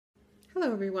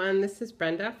Hello everyone, this is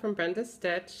Brenda from Brenda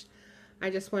Stitch.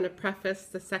 I just want to preface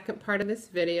the second part of this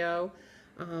video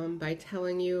by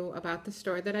telling you about the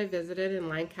store that I visited in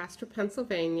Lancaster,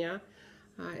 Pennsylvania.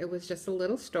 It was just a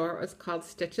little store. It was called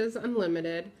Stitches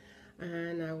Unlimited,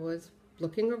 and I was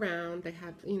looking around. They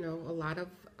had, a lot of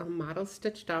models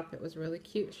stitched up. It was a really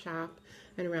cute shop,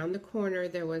 and around the corner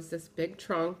there was this big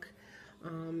trunk,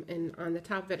 and on the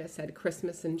top of it said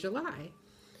Christmas in July.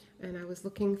 And I was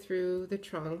looking through the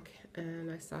trunk and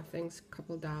I saw things, a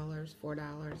couple dollars,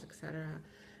 $4, etc.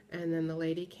 And then the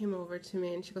lady came over to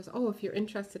me and she goes, "Oh, if you're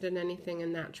interested in anything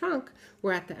in that trunk,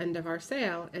 we're at the end of our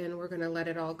sale and we're going to let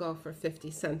it all go for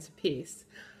 50 cents a piece."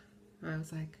 I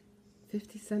was like,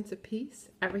 50 cents a piece?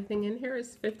 Everything in here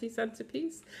is 50 cents a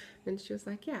piece? And she was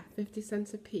like, "Yeah, 50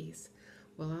 cents a piece."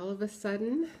 Well, all of a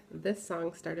sudden, this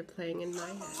song started playing in my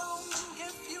head.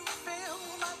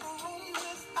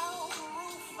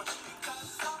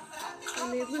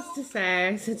 Needless to say,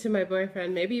 I said to my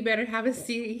boyfriend, "Maybe you better have a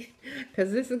seat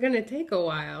because this is going to take a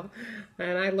while."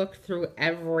 And I looked through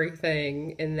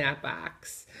everything in that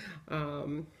box.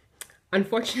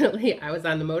 Unfortunately, I was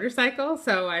on the motorcycle,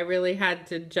 so I really had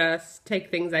to just take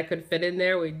things I could fit in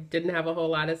there. We didn't have a whole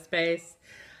lot of space.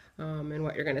 And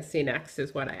what you're going to see next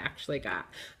is what I actually got.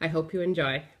 I hope you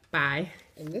enjoy. Bye.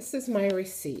 And this is my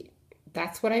receipt.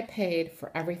 That's what I paid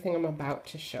for everything I'm about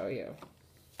to show you.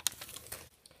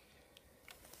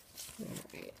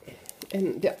 Right.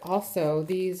 And also,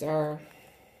 these are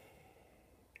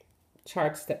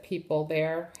charts that people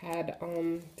there had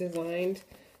designed,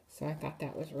 so I thought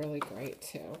that was really great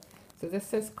too. So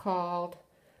this is called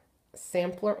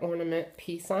Sampler Ornament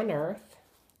Peace on Earth.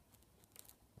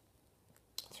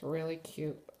 It's really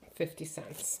cute, 50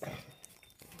 cents.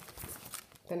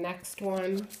 The next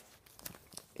one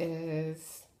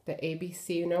is the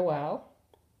ABC Noel.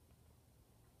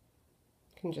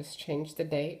 You can just change the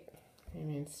date. I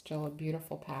mean, it's still a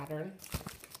beautiful pattern.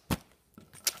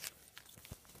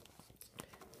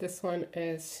 This one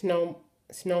is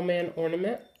Snowman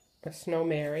Ornament, a Snow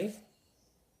Mary.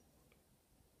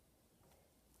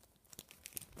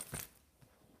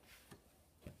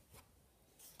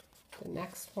 The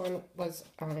next one was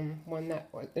one that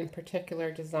was in particular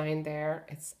designed there.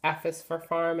 It's F is for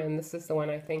Farm, and this is the one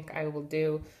I think I will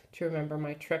do to remember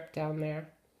my trip down there.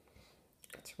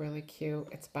 It's really cute.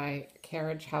 It's by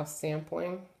Carriage House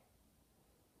Sampling,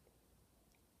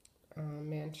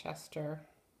 Manchester,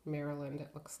 Maryland, it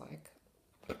looks like.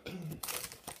 Okay.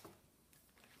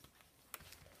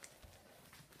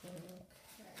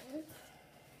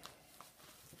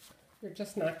 You're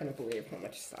just not going to believe how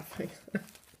much stuff I got.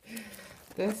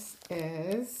 This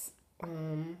is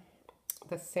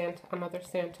another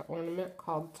Santa ornament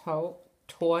called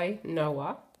Toy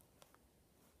Noah.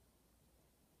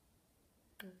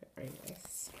 Very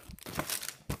nice.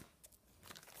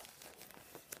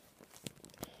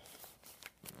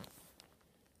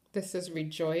 This is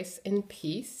Rejoice in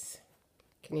Peace.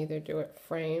 You can either do it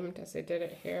framed as I did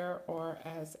it here or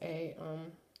as a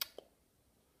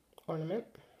ornament.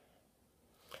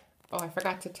 Oh, I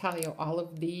forgot to tell you, all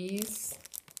of these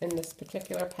in this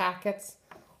particular packets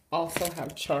also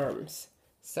have charms.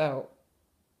 So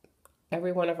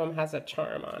every one of them has a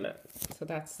charm on it. So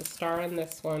that's the star on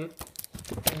this one.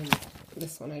 And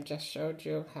this one I just showed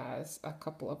you has a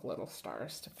couple of little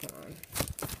stars to put on.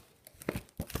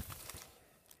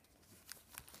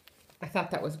 I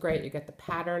thought that was great. You get the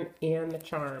pattern and the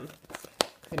charm.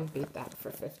 Couldn't beat that for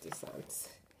 50 cents.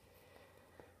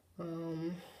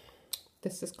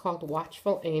 This is called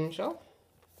Watchful Angel.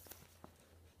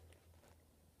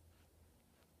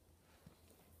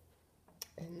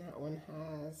 And that one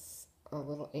has a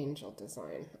little angel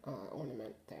design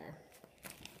ornament there.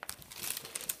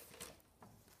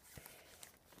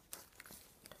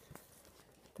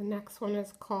 The next one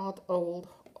is called Oh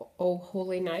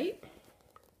Holy Night.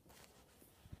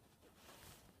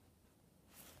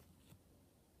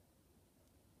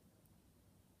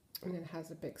 And it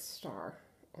has a big star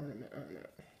ornament on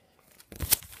it.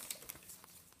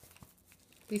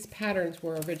 These patterns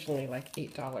were originally like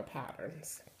 $8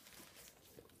 patterns.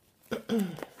 The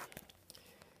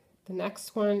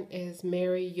next one is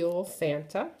Merry Yule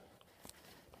Santa.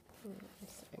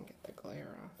 Let's see if I can get the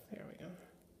glare off. There we go.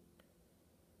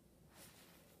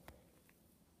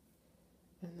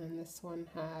 And then this one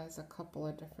has a couple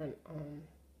of different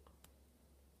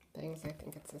things. I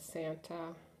think it's a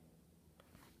Santa.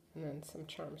 And then some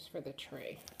charms for the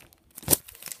tree.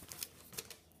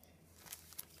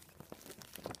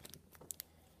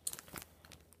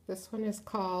 This one is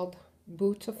called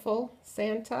Beautiful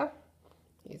Santa.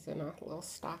 He's in a little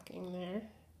stocking there.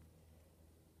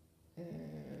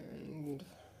 And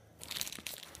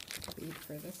bead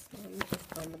for this one is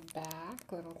on the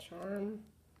back, little charm.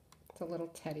 It's a little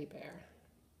teddy bear.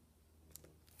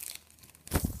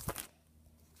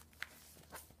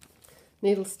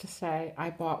 Needless to say,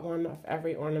 I bought one of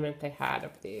every ornament they had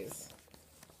of these.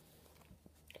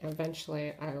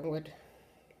 Eventually, I would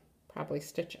probably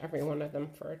stitch every one of them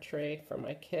for a tree, for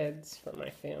my kids, for my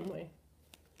family.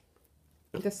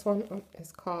 This one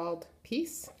is called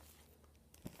Peace.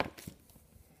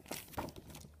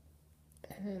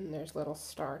 And there's little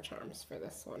star charms for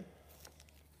this one.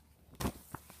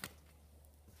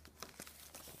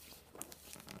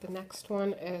 The next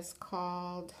one is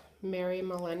called Merry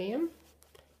Millennium.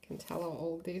 You can tell how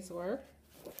old these were.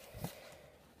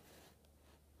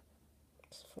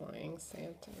 It's flying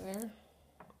Santa there.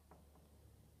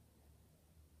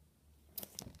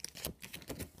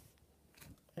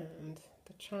 And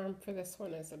the charm for this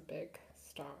one is a big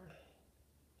star.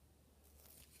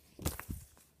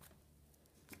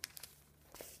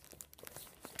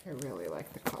 I really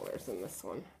like the colors in this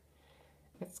one.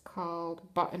 It's called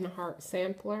Button Heart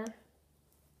Sampler.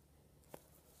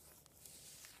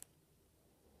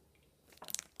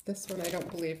 This one I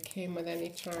don't believe came with any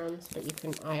charms, but you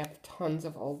can. I have tons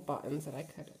of old buttons that I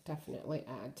could definitely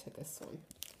add to this one.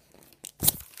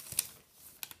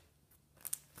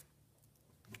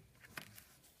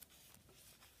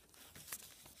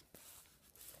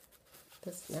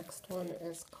 This next one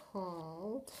is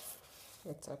called,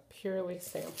 it's a purely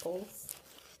samples.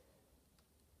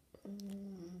 I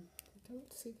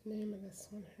don't see the name of this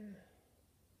one here.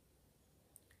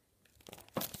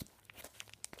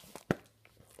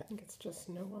 I think it's just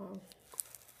Noel.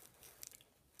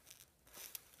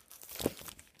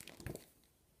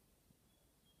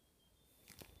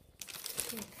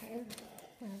 Okay,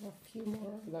 I have a few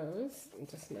more of those,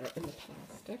 just not in the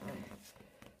plastic.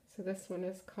 So this one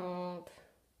is called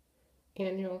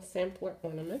Annual Sampler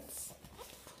Ornaments.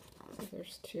 So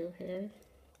there's two here.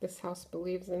 This house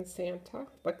believes in Santa.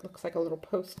 Looks like a little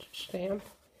postage stamp.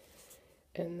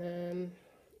 And then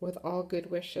with all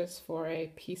good wishes for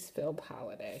a peace-filled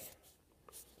holiday.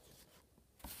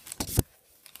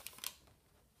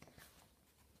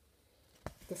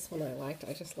 This one I liked.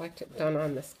 I just liked it done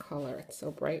on this color. It's so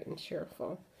bright and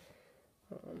cheerful.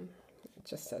 It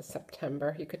just says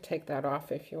September. You could take that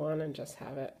off if you want and just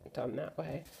have it done that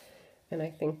way. And I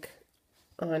think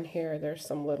on here there's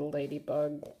some little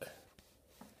ladybug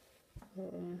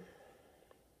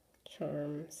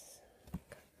charms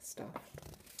stuff.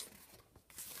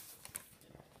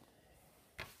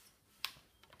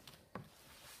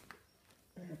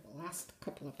 The last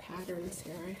couple of patterns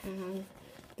here I have.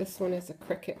 This one is a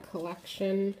Cricket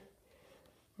collection.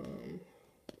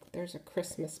 There's a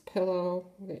Christmas pillow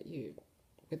that you'd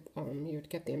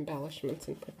get the embellishments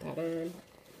and put that on.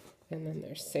 And then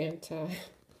there's Santa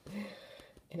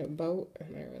in a boat,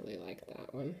 and I really like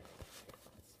that one.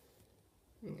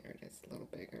 And there it is, a little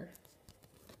bigger.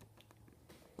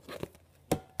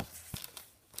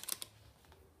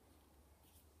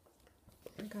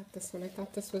 I got this one. I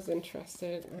thought this was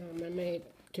interesting. I may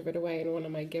give it away in one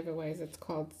of my giveaways. It's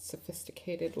called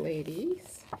Sophisticated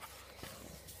Ladies.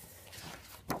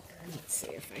 Let's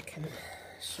see if I can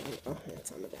show you. Oh,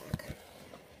 it's on the back.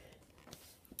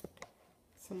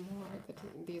 Some more.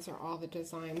 These are all the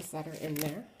designs that are in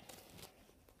there.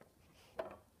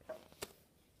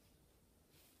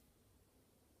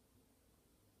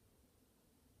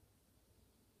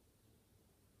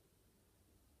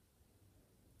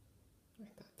 I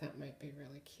thought that might be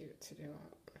really cute to do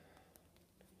up.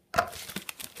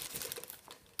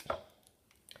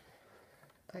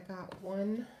 I got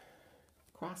one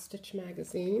cross stitch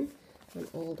magazine, an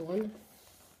old one,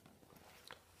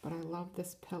 but I love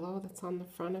this pillow that's on the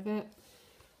front of it.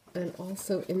 And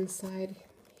also inside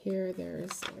here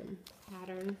there's a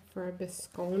pattern for a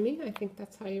biscone. I think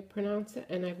that's how you pronounce it,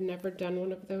 and I've never done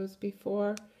one of those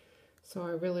before, so I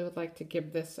really would like to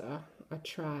give this a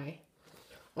try.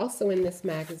 Also in this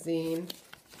magazine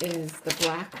is the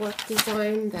black work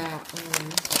design that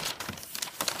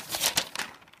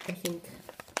I think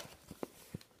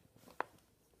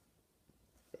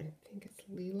it's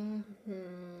Leela,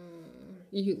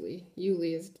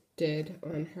 Yuli did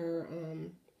on her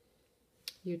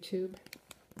YouTube.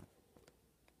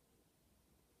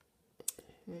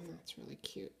 And that's really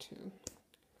cute too.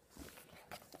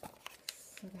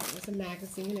 So that was a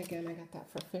magazine. Again, I got that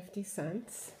for 50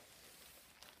 cents.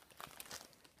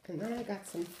 And then I got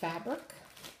some fabric.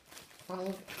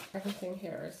 Everything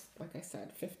here is, like I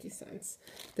said, 50 cents.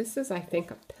 This is, I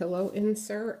think, a pillow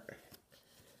insert.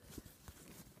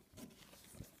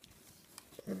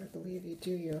 And I believe you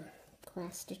do your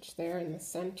cross stitch there in the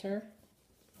center.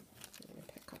 I'm going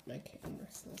to pick up my camera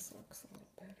so this looks a little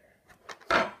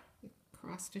better. You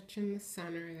cross stitch in the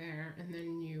center there, and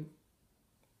then you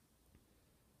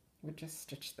would just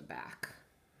stitch the back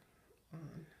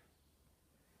on.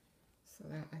 So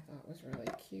that I thought was really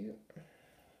cute.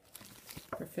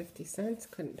 For 50 cents,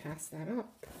 couldn't pass that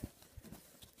up.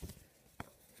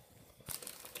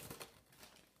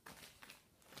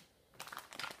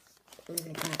 And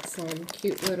I got some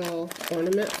cute little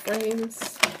ornament frames.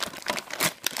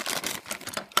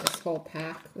 This whole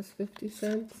pack was 50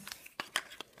 cents.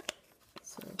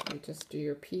 So you just do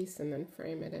your piece and then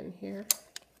frame it in here.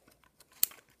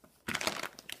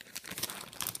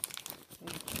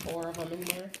 4 of them in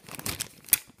there.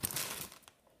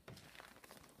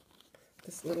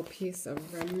 This little piece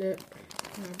of remnant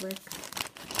fabric.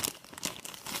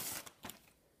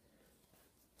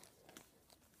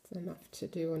 It's enough to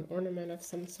do an ornament of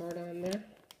some sort on there.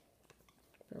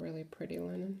 A really pretty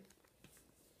linen.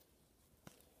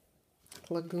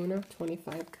 Laguna,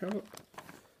 25 count.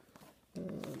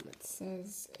 It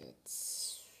says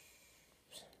it's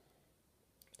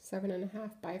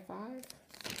 7.5 by 5.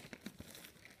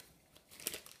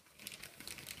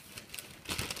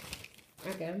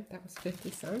 Again, that was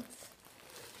 50 cents.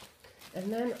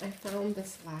 And then I found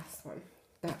this last one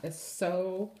that is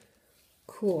so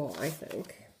cool, I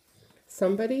think.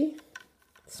 Somebody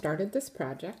started this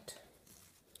project,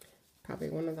 probably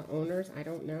one of the owners, I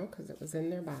don't know, because it was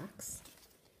in their box.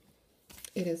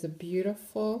 It is a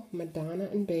beautiful Madonna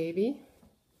and baby,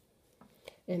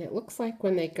 and it looks like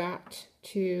when they got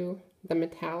to the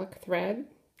metallic thread,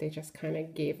 they just kind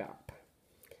of gave up.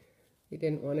 They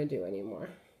didn't want to do anymore.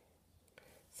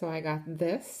 So I got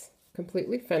this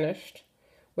completely finished,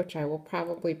 which I will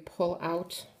probably pull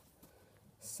out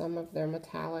some of their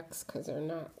metallics because they're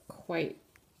not quite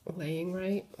laying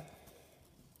right.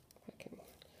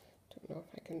 Don't know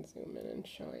if I can zoom in and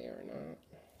show you or not.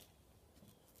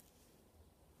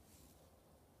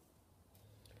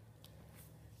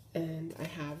 And I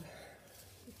have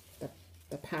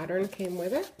the pattern came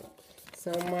with it.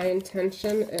 So my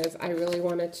intention is I really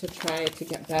wanted to try to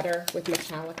get better with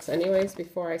metallics anyways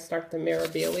before I start the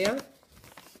Mirabilia.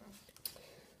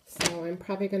 So I'm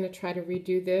probably going to try to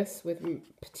redo this with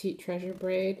Petite Treasure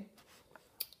braid.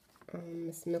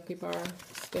 Miss Milky Bar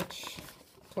Stitch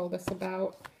told us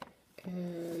about.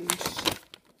 And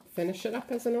finish it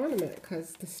up as an ornament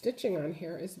because the stitching on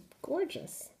here is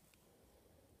gorgeous.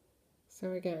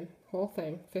 So again, whole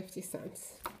thing, 50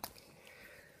 cents.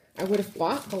 I would have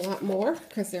bought a lot more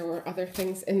because there were other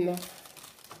things in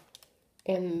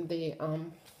the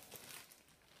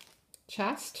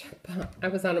chest, but I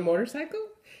was on a motorcycle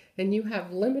and you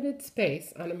have limited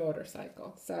space on a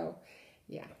motorcycle. So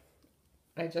yeah,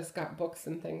 I just got books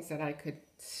and things that I could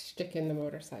stick in the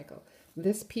motorcycle.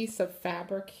 This piece of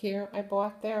fabric here I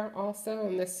bought there also,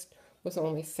 and this was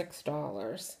only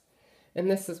 $6. And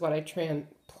this is what I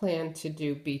plan to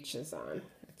do beaches on.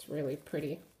 It's really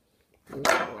pretty. Blue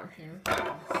color here.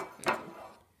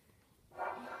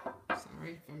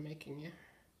 Sorry if I'm making you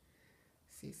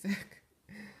seasick,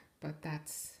 but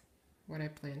that's what I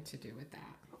plan to do with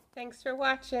that. Thanks for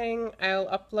watching. I'll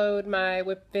upload my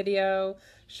whip video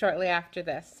shortly after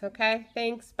this. Okay,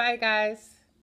 thanks. Bye, guys.